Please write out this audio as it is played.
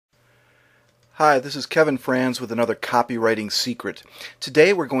Hi, this is Kevin Franz with another copywriting secret.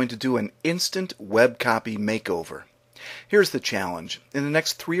 Today we're going to do an instant web copy makeover. Here's the challenge. In the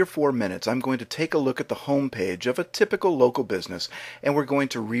next 3 or 4 minutes, I'm going to take a look at the home page of a typical local business and we're going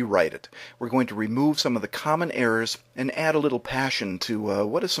to rewrite it. We're going to remove some of the common errors and add a little passion to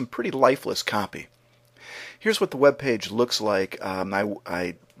what is some pretty lifeless copy. Here's what the web page looks like.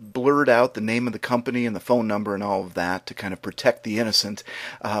 I blurred out the name of the company and the phone number and all of that to kind of protect the innocent.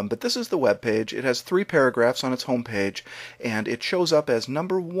 But this is the web page. It has 3 paragraphs on its home page, and it shows up as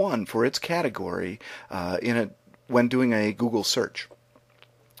number 1 for its category when doing a Google search.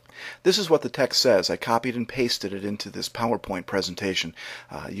 This is what the text says. I copied and pasted it into this PowerPoint presentation.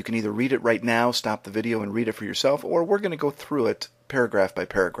 You can either read it right now, stop the video and read it for yourself, or we're going to go through it paragraph by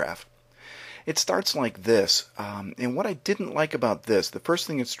paragraph. It starts like this, and what I didn't like about this, the first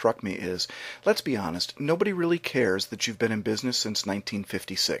thing that struck me is, let's be honest, nobody really cares that you've been in business since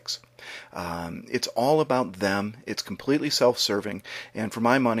 1956. It's all about them, it's completely self-serving, and for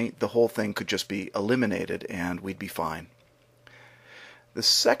my money, the whole thing could just be eliminated and we'd be fine. The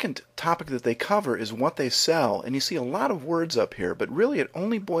second topic that they cover is what they sell, and you see a lot of words up here, but really it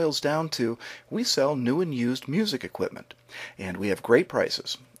only boils down to we sell new and used music equipment, and we have great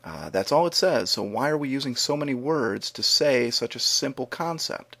prices. That's all it says, so why are we using so many words to say such a simple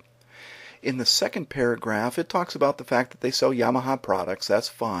concept? In the second paragraph, it talks about the fact that they sell Yamaha products, that's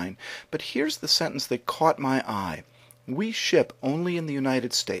fine, but here's the sentence that caught my eye. We ship only in the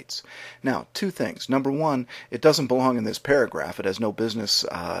United States. Now, 2 things. Number 1, it doesn't belong in this paragraph. It has no business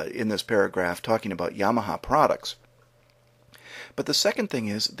in this paragraph talking about Yamaha products. But the second thing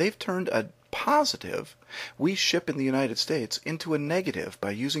is they've turned a positive, we ship in the United States, into a negative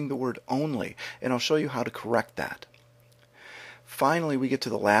by using the word only, and I'll show you how to correct that. Finally, we get to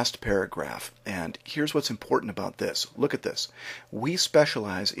the last paragraph, and here's what's important about this. Look at this. We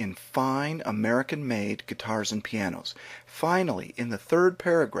specialize in fine American-made guitars and pianos. Finally, in the 3rd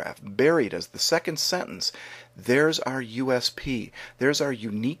paragraph, buried as the 2nd sentence, there's our USP. There's our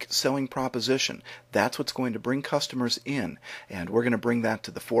unique selling proposition. That's what's going to bring customers in, and we're going to bring that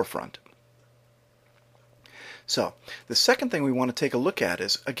to the forefront. So, the second thing we want to take a look at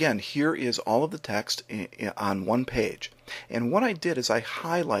is, again, here is all of the text on one page. And what I did is I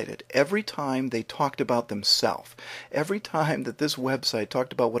highlighted every time they talked about themselves. Every time that this website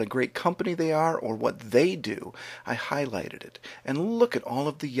talked about what a great company they are or what they do, I highlighted it. And look at all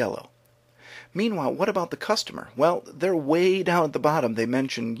of the yellow. Meanwhile, what about the customer? Well, they're way down at the bottom. They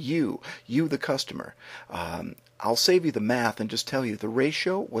mention you the customer. I'll save you the math and just tell you the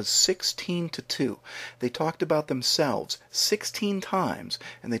ratio was 16:2. They talked about themselves 16 times,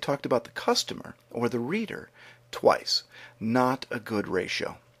 and they talked about the customer, or the reader, twice. Not a good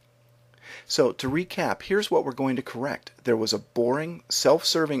ratio. So to recap, here's what we're going to correct. There was a boring,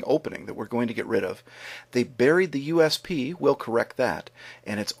 self-serving opening that we're going to get rid of. They buried the USP, we'll correct that.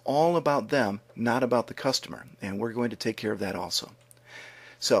 And it's all about them, not about the customer. And we're going to take care of that also.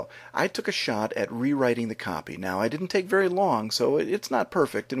 So I took a shot at rewriting the copy. Now, I didn't take very long, so it's not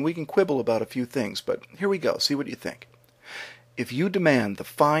perfect, and we can quibble about a few things, but here we go. See what you think. If you demand the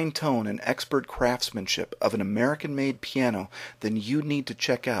fine tone and expert craftsmanship of an American-made piano, then you need to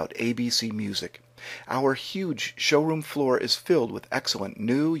check out ABC Music. Our huge showroom floor is filled with excellent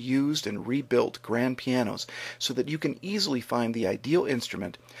new, used, and rebuilt grand pianos so that you can easily find the ideal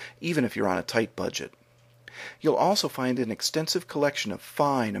instrument, even if you're on a tight budget. You'll also find an extensive collection of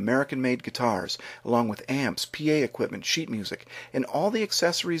fine American-made guitars, along with amps, PA equipment, sheet music, and all the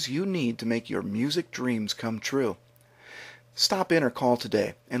accessories you need to make your music dreams come true. Stop in or call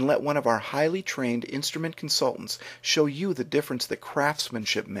today and let one of our highly trained instrument consultants show you the difference that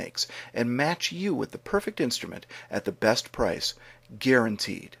craftsmanship makes and match you with the perfect instrument at the best price,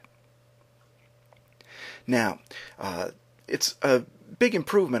 guaranteed. Now, it's a big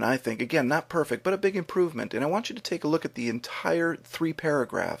improvement, I think. Again, not perfect, but a big improvement. And I want you to take a look at the entire 3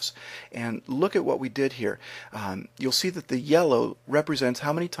 paragraphs and look at what we did here. You'll see that the yellow represents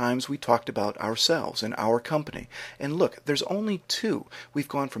how many times we talked about ourselves and our company. And look, there's only 2. We've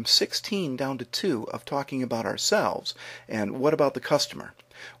gone from 16 down to 2 of talking about ourselves. And what about the customer?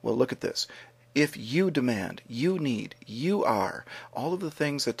 Well, look at this. If you demand, you need, you are, all of the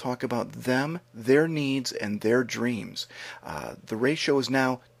things that talk about them, their needs, and their dreams. The ratio is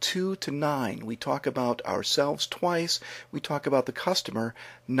now 2:9. We talk about ourselves twice. We talk about the customer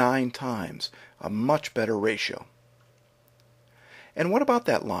 9 times. A much better ratio. And what about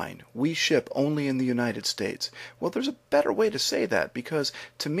that line, we ship only in the United States? Well, there's a better way to say that, because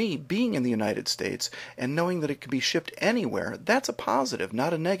to me, being in the United States and knowing that it can be shipped anywhere, that's a positive,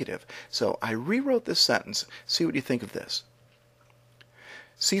 not a negative. So I rewrote this sentence. See what you think of this.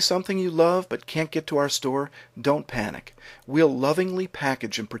 See something you love but can't get to our store? Don't panic. We'll lovingly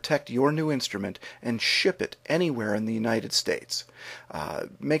package and protect your new instrument and ship it anywhere in the United States.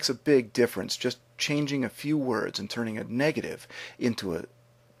 Makes a big difference just changing a few words and turning a negative into a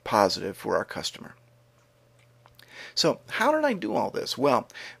positive for our customer. So how did I do all this? Well,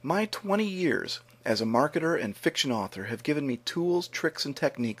 my 20 years as a marketer and fiction author have given me tools, tricks, and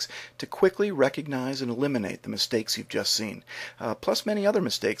techniques to quickly recognize and eliminate the mistakes you've just seen, plus many other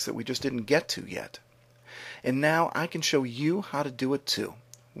mistakes that we just didn't get to yet. And now I can show you how to do it too.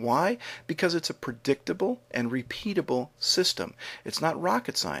 Why? Because it's a predictable and repeatable system. It's not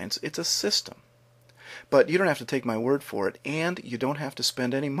rocket science, it's a system. But you don't have to take my word for it, and you don't have to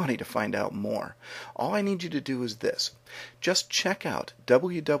spend any money to find out more. All I need you to do is this. Just check out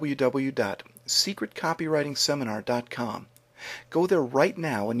www.secretcopywritingseminar.com. Go there right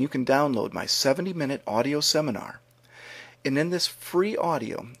now and you can download my 70-minute audio seminar. And in this free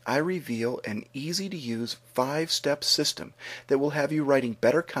audio, I reveal an easy-to-use 5-step system that will have you writing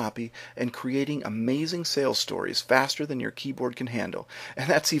better copy and creating amazing sales stories faster than your keyboard can handle. And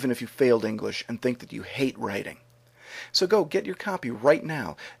that's even if you failed English and think that you hate writing. So go get your copy right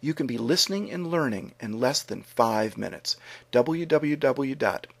now. You can be listening and learning in less than 5 minutes.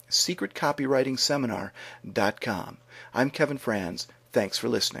 www.secretcopywritingseminar.com. I'm Kevin Franz. Thanks for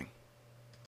listening.